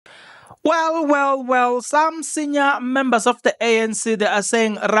Well. Some senior members of the ANC, they are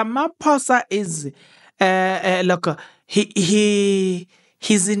saying Ramaphosa is, look,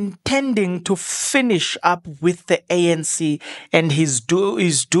 he's intending to finish up with the ANC, and he's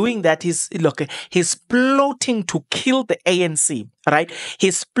doing that. He's plotting to kill the ANC, right?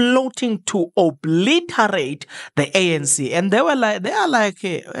 He's plotting to obliterate the ANC, and they are like,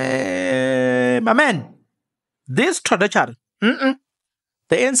 hey, my man, this trajectory. The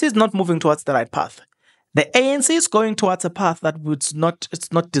ANC is not moving towards the right path. The ANC is going towards a path that it's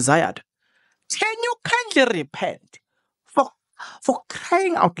not desired. Can you kindly repent for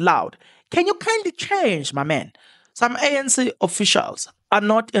crying out loud? Can you kindly change, my man? Some ANC officials are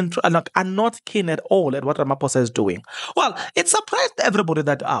not keen at all at what Ramaphosa is doing. Well, it surprised everybody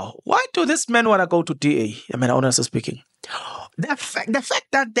that why do this man want to go to DA? I mean, honestly speaking. The fact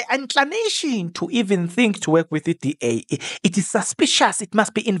that the inclination to even think to work with the DA, it is suspicious. It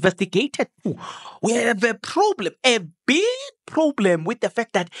must be investigated. We have a big problem with the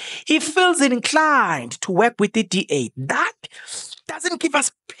fact that he feels inclined to work with the DA. That doesn't give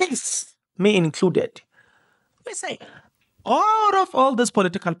us peace, me included. We say, out of all these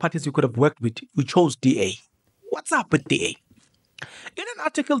political parties you could have worked with, you chose DA. What's up with DA? In an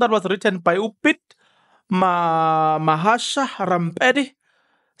article that was written by Upit Mahasha Rampedi,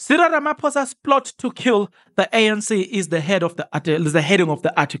 Cyril Ramaphosa's plot to kill the ANC is the heading of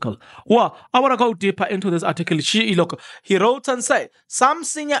the article. Well, I want to go deeper into this article. He wrote and said, some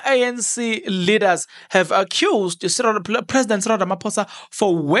senior ANC leaders have accused President Cyril Ramaphosa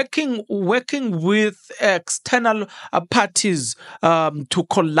for working with external parties to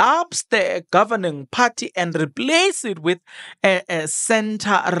collapse the governing party and replace it with a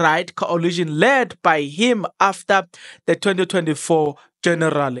center-right coalition led by him after the 2024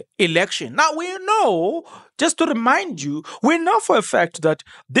 general election. Now, we know, just to remind you, we know for a fact that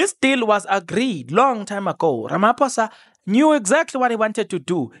this deal was agreed long time ago. Ramaphosa knew exactly what he wanted to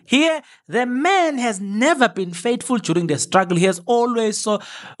do. Here, the man has never been faithful during the struggle. He was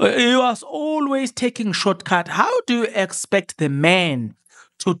always taking shortcut. How do you expect the man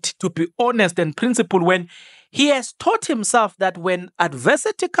to be honest and principled when he has taught himself that when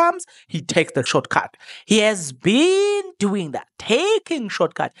adversity comes, he takes the shortcut? He has been doing that, taking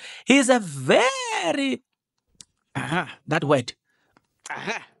shortcut. He's a very that word.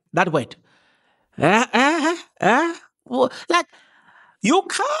 Like, you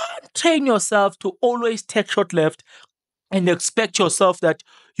can't train yourself to always take short left and expect yourself that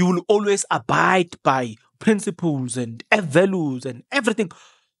you will always abide by principles and values and everything.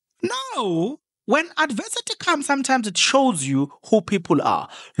 No. When adversity comes, sometimes it shows you who people are.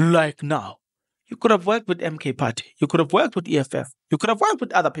 Like now, you could have worked with MK Party. You could have worked with EFF. You could have worked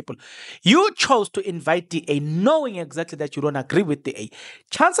with other people. You chose to invite DA knowing exactly that you don't agree with DA.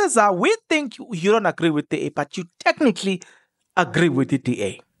 Chances are we think you don't agree with DA, but you technically agree with the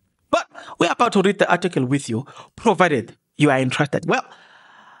DA. But we're about to read the article with you, provided you are interested. Well,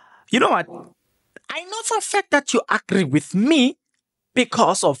 you know what? I know for a fact that you agree with me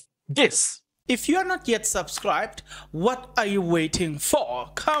because of this. If you are not yet subscribed, what are you waiting for?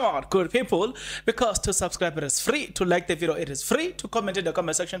 Come on, good people, because to subscribe it is free, to like the video it is free, to comment in the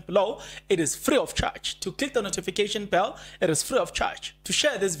comment section below it is free of charge, to click the notification bell it is free of charge, to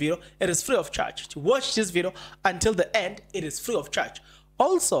share this video it is free of charge, to watch this video until the end it is free of charge.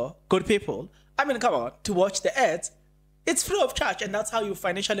 Also, good people, come on, to watch the ads it's free of charge, and that's how you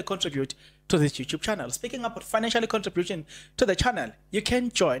financially contribute to this YouTube channel. Speaking about financially contribution to the channel, you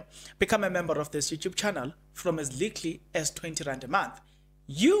can become a member of this YouTube channel from as little as 20 Rand a month.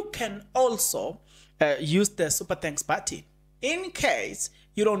 You can also use the Super Thanks button. In case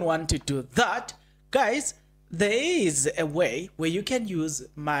you don't want to do that, guys, there is a way where you can use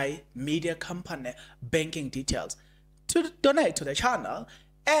my media company banking details to donate to the channel,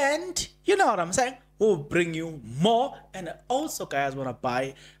 and you know what I'm saying? Will bring you more, and also guys want to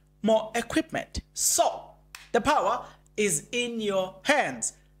buy more equipment. So the power is in your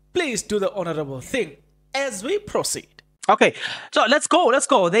hands. Please do the honorable thing as we proceed. Okay, so let's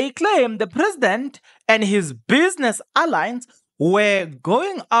go. They claim the president and his business alliance were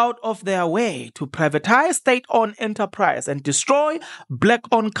going out of their way to privatize state-owned enterprise and destroy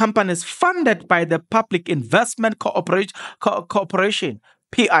black-owned companies funded by the Public Investment Corporation,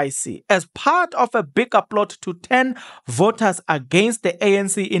 PIC, as part of a bigger plot to turn voters against the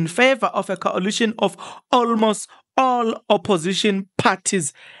ANC in favor of a coalition of almost all opposition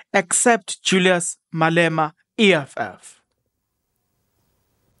parties except Julius Malema, EFF.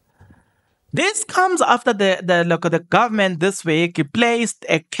 This comes after the government this week placed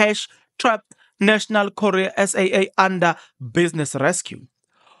a cash-strapped National Courier SAA under business rescue.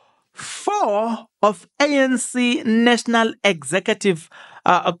 Four of ANC National Executive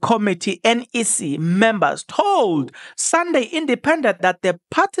Committee NEC members told Sunday Independent that the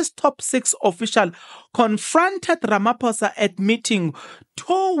party's top six official confronted Ramaphosa at meeting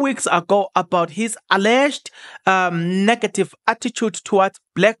 2 weeks ago about his alleged negative attitude towards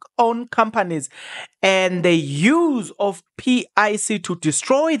black-owned companies and the use of PIC to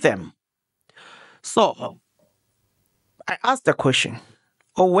destroy them. So, I asked the question.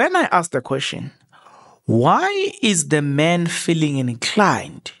 Or when I asked the question, why is the man feeling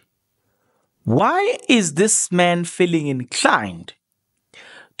inclined? Why is this man feeling inclined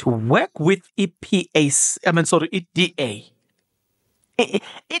to work with EDA?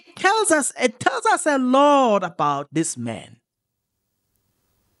 It tells us a lot about this man.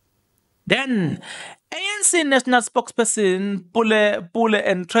 Then ANC National Spokesperson Pule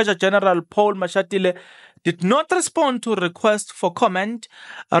and Treasurer General Paul Mashatile did not respond to request for comment.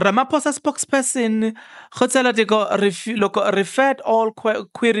 Ramaphosa spokesperson Kgotsela Diko referred all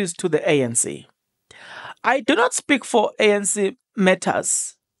queries to the ANC. I do not speak for ANC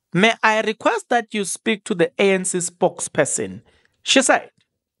matters. May I request that you speak to the ANC spokesperson? She said.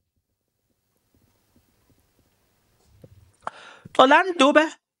 Olan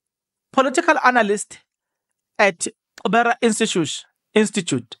Dube, political analyst at Obera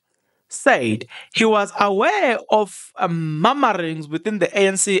Institute, said he was aware of murmurings within the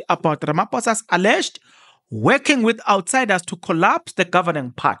ANC about Ramaphosa's alleged working with outsiders to collapse the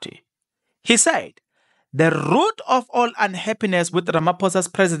governing party. He said, the root of all unhappiness with Ramaphosa's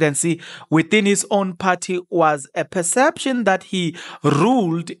presidency within his own party was a perception that he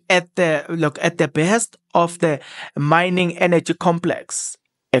ruled at the behest of the mining energy complex,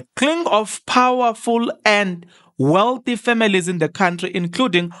 a cling of powerful and wealthy families in the country,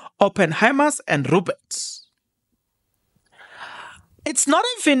 including Oppenheimers and Ruperts. It's not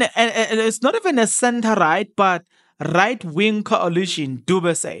even a center-right, but right-wing coalition,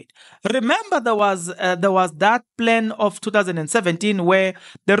 Dube said. Remember, there was that plan of 2017 where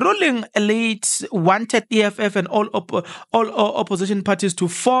the ruling elite wanted EFF and all opposition parties to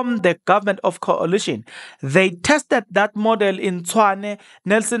form the government of coalition. They tested that model in Tshwane,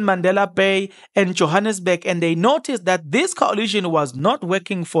 Nelson Mandela Bay, and Johannesburg, and they noticed that this coalition was not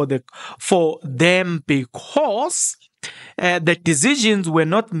working for them because the decisions were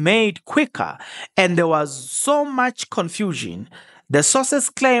not made quicker, and there was so much confusion. The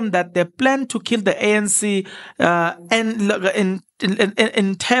sources claim that the plan to kill the ANC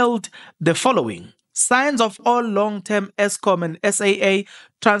entailed the following: signs of all long-term Eskom and SAA,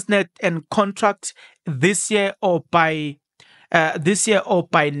 Transnet, and contract this year or by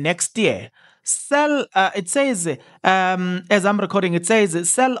next year. Sell, it says, as I'm recording, it says,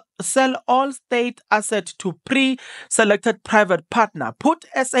 sell all state asset to pre-selected private partner, put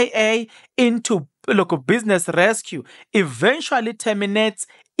SAA into business rescue, eventually terminates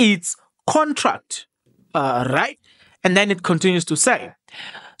its contract, right? And then it continues to say,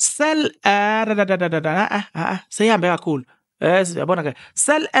 sell, sell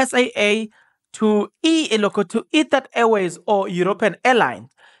SAA to Etihad Airways or European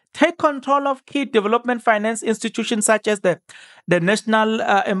Airlines. Take control of key development finance institutions such as the National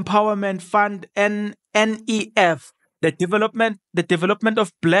Empowerment Fund, NEF, the development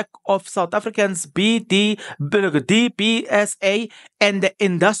of South Africans, DBSA, and the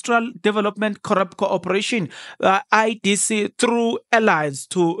Industrial Development Cooperation, IDC, through alliance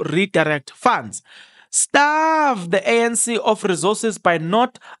to redirect funds. Starve the ANC of resources by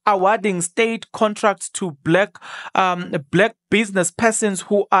not awarding state contracts to black business persons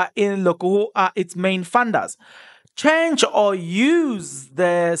who are its main funders. Change or use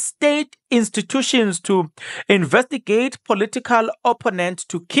the state institutions to investigate political opponents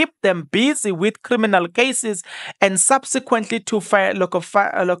to keep them busy with criminal cases and subsequently to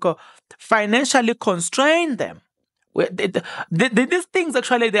financially constrain them. These things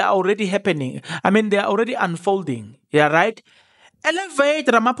actually, they are already happening. I mean, they are already unfolding. Yeah, right? Elevate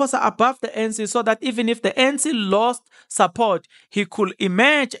Ramaphosa above the ANC so that even if the ANC lost support, he could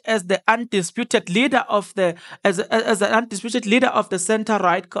emerge as the undisputed leader of the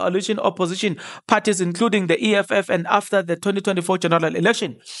center-right coalition opposition parties, including the EFF, and after the 2024 general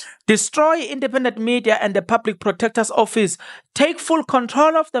election. Destroy independent media and the Public Protector's Office. Take full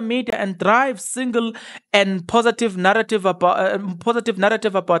control of the media and drive single and positive narrative about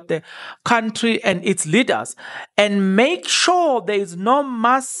the country and its leaders, and make sure there is no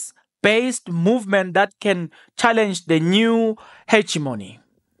mass-based movement that can challenge the new hegemony.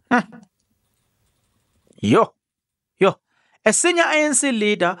 Yo. A senior ANC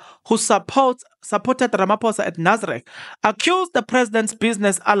leader who supported Ramaphosa at Nazareth accused the president's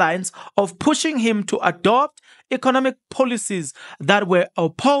business alliance of pushing him to adopt economic policies that were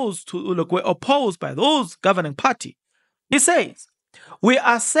opposed by those governing party. He says, "We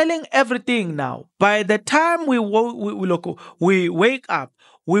are selling everything now. By the time we wake up,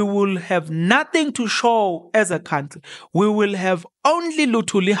 we will have nothing to show as a country. We will have only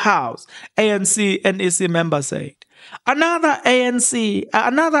Lutuli House," ANC NEC member said. Another NEC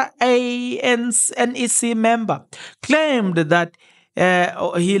member claimed that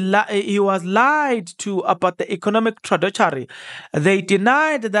he was lied to about the economic trajectory. They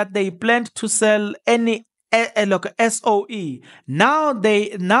denied that they planned to sell any SOE. Now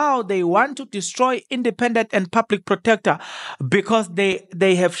they want to destroy independent and public protector because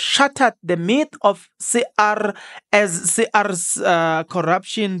they have shattered the myth of CR's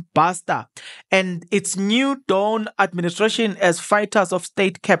corruption buster and its new dawn administration as fighters of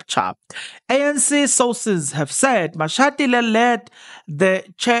state capture. ANC sources have said Mashatile led the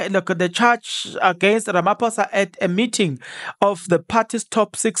charge against Ramaphosa at a meeting of the party's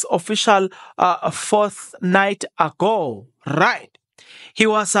top 6 official fortnight ago. Right. He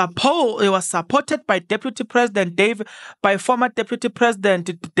was supported by former Deputy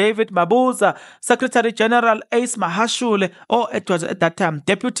President David Mabuza, Secretary General Ace Mahashule, or it was at that time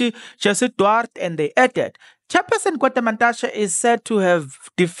Deputy Jesse Duarte, and they added, Chairperson Kwetamantashe is said to have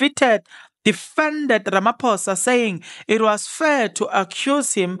defended Ramaphosa, saying it was fair to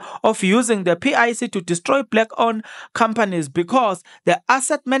accuse him of using the PIC to destroy black-owned companies because the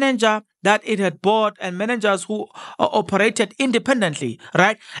asset manager that it had bought and managers who operated independently,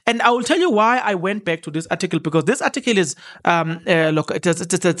 right? And I will tell you why I went back to this article, because this article is, look,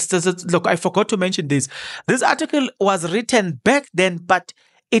 I forgot to mention this. This article was written back then, but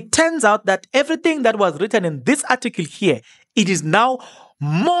it turns out that everything that was written in this article here, it is now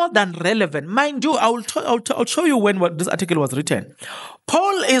more than relevant. Mind you, I'll show you when this article was written.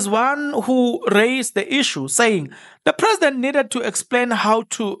 Paul is one who raised the issue, saying the president needed to explain how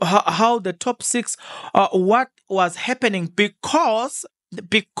the top 6 what was happening because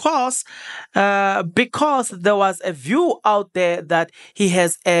there was a view out there that he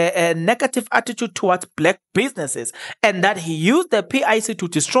has a negative attitude towards black businesses and that he used the PIC to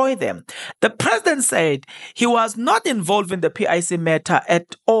destroy them. The president said he was not involved in the PIC matter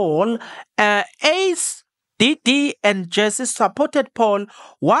at all. Ace, DD and Jesse supported Paul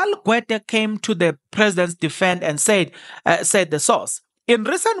while Gwete came to the president's defense and said the source. In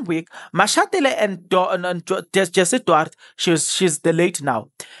recent week, Mashatile and Jesse Duarte, she's the late now,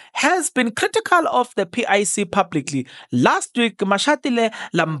 has been critical of the PIC publicly. Last week, Mashatile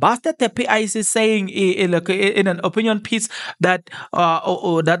lambasted the PIC, saying in an opinion piece that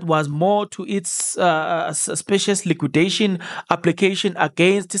that was more to its suspicious liquidation application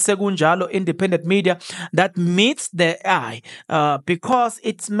against Segunjalo independent media that meets the eye because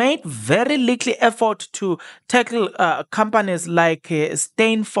it's made very little effort to tackle companies like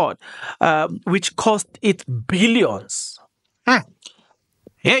Stainford, which cost it billions.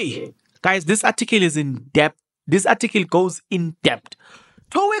 Hey, guys, this article is in depth. This article goes in depth.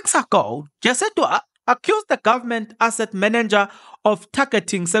 2 weeks ago, Jesse Duarte accused the government asset manager of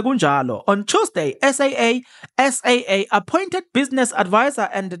targeting Segunjalo. On Tuesday, SAA appointed business advisor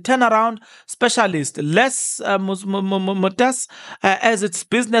and turnaround specialist Les Mutas as its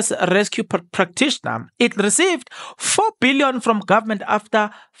business rescue practitioner. It received $4 billion from government after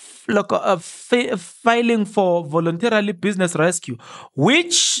filing for voluntarily business rescue,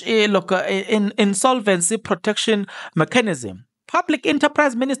 which in insolvency protection mechanism. Public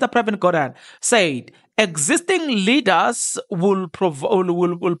Enterprise Minister Pravin Gordhan said existing leaders will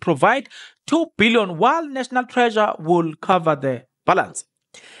provide $2 billion while National Treasury will cover the balance.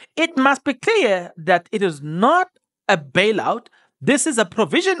 It must be clear that it is not a bailout. This is a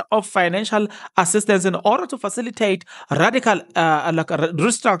provision of financial assistance in order to facilitate radical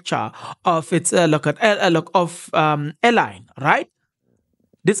restructure of its airline, right?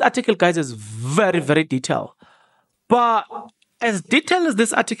 This article, guys, is very, very detailed. But as detailed as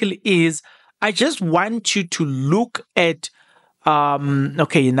this article is, I just want you to look at,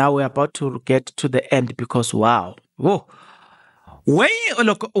 okay, now we're about to get to the end because, wow. Whoa.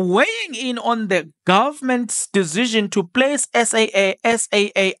 Weighing in on the government's decision to place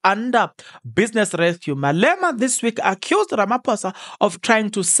SAA under business rescue, Malema this week accused Ramaphosa of trying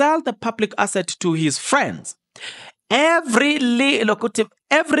to sell the public asset to his friends. Every legal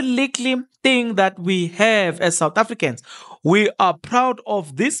thing that we have as South Africans, We are proud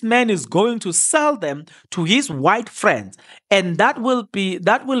of this man is going to sell them to his white friends, and that will be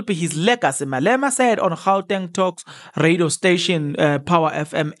his legacy. Malema said on Gauteng Talks radio station, Power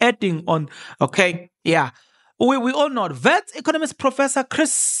FM, adding on. Okay, yeah. We all know Vets economist Professor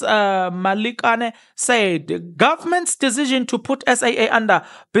Chris Malikane said the government's decision to put SAA under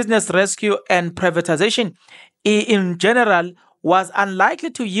business rescue and privatization in general was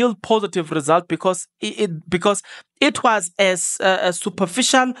unlikely to yield positive result because it was a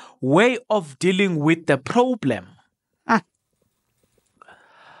superficial way of dealing with the problem.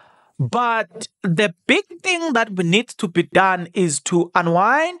 But the big thing that we need to be done is to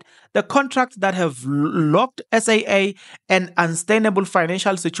unwind the contracts that have locked SAA an unsustainable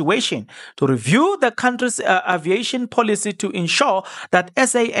financial situation, to review the country's aviation policy to ensure that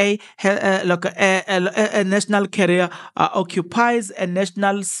SAA, like a national carrier, occupies a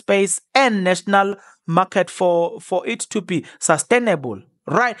national space and national market for it to be sustainable.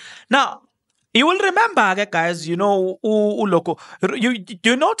 Right now, you will remember, okay, guys, Uloko,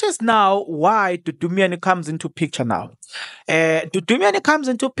 you notice now why Dudumiani comes into picture now. Dudumiani comes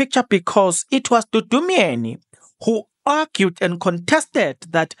into picture because it was Dudumiani who argued and contested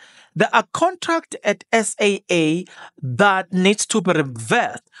that there are contract at SAA that needs to be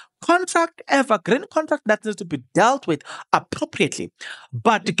reversed. Evergreen contract that needs to be dealt with appropriately.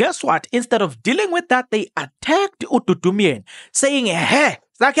 But guess what? Instead of dealing with that, they attacked Utudumian, saying, hey,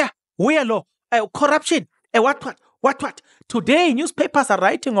 Zakia, we are low. Corruption. What? Today, newspapers are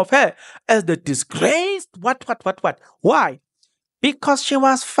writing of her as the disgraced. What? Why? Because she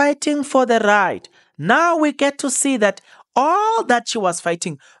was fighting for the right. Now we get to see that all that she was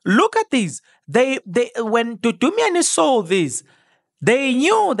fighting. Look at these. They when Dudumiani saw this, they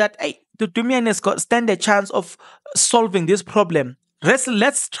knew that Dudumiani has got stand a chance of solving this problem.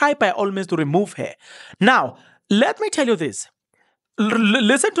 Let's try by all means to remove her. Now, let me tell you this.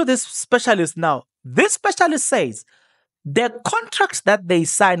 Listen to this specialist now. This specialist says the contracts that they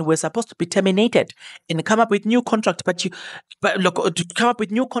signed were supposed to be terminated and come up with new contract. But look, to come up with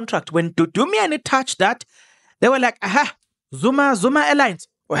new contract. When Dudumiani touched that, they were like, aha, Zuma Airlines.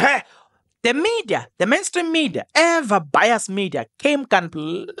 The media, the mainstream media, ever biased media, came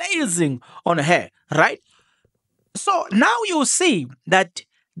blazing on her, right? So now you see that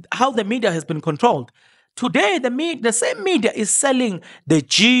how the media has been controlled. Today, the same media is selling the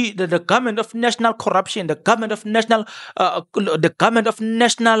government of national corruption, the government of national,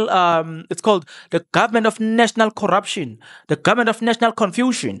 it's called the government of national corruption, the government of national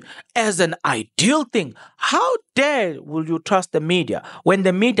confusion as an ideal thing. How dare will you trust the media when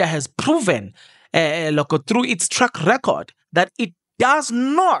the media has proven, through its track record, that it does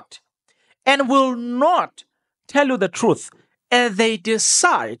not and will not tell you the truth, and they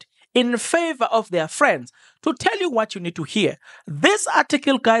decide in favor of their friends to tell you what you need to hear. This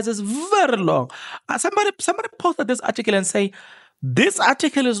article, guys, is very long. Somebody posted this article and say this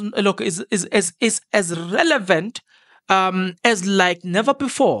article is as relevant as like never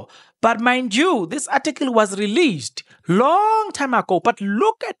before. But mind you, this article was released long time ago. But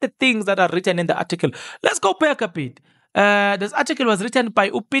look at the things that are written in the article. Let's go back a bit. This article was written by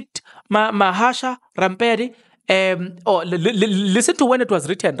Upit Mahasha Ramperi. Listen to when it was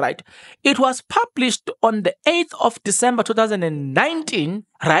written, right? It was published on the 8th of December 2019,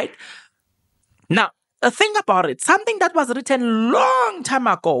 right? Now, think about it. Something that was written long time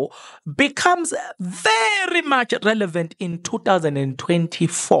ago becomes very much relevant in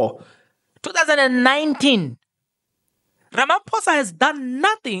 2024. 2019. Ramaphosa has done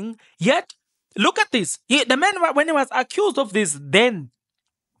nothing yet. Look at this. The man, when he was accused of this, then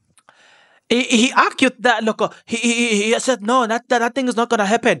he argued that, look, he said, no, that thing is not going to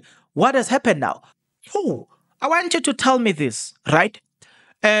happen. What has happened now? Oh, I want you to tell me this, right?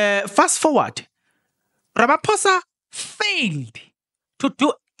 Fast forward. Ramaphosa failed to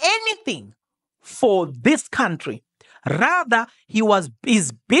do anything for this country. Rather,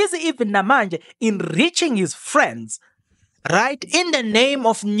 he's busy even Namanje enriching his friends, right? In the name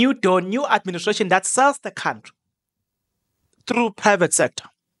of new administration that sells the country through private sector.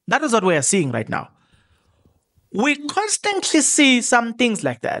 That is what we are seeing right now. We constantly see some things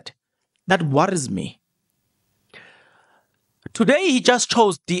like that worries me. Today, he just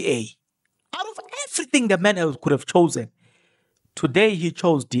chose DA. Out of everything the man could have chosen, today he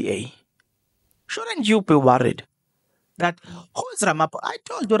chose DA. Shouldn't you be worried that who is Ramaphosa? I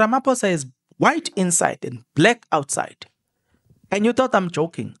told you Ramaphosa is white inside and black outside. And you thought I'm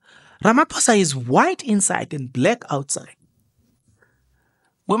joking. Ramaphosa is white inside and black outside.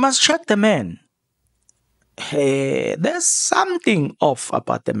 We must check the man. Hey, there's something off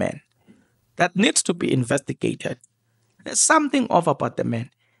about the man that needs to be investigated. There's something off about the man.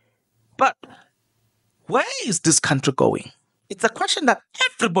 But where is this country going? It's a question that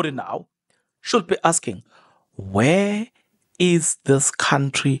everybody now should be asking. Where is this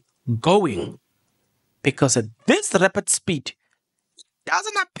country going? Because at this rapid speed, it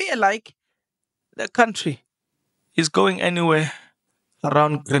doesn't appear like the country is going anywhere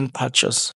around green patches.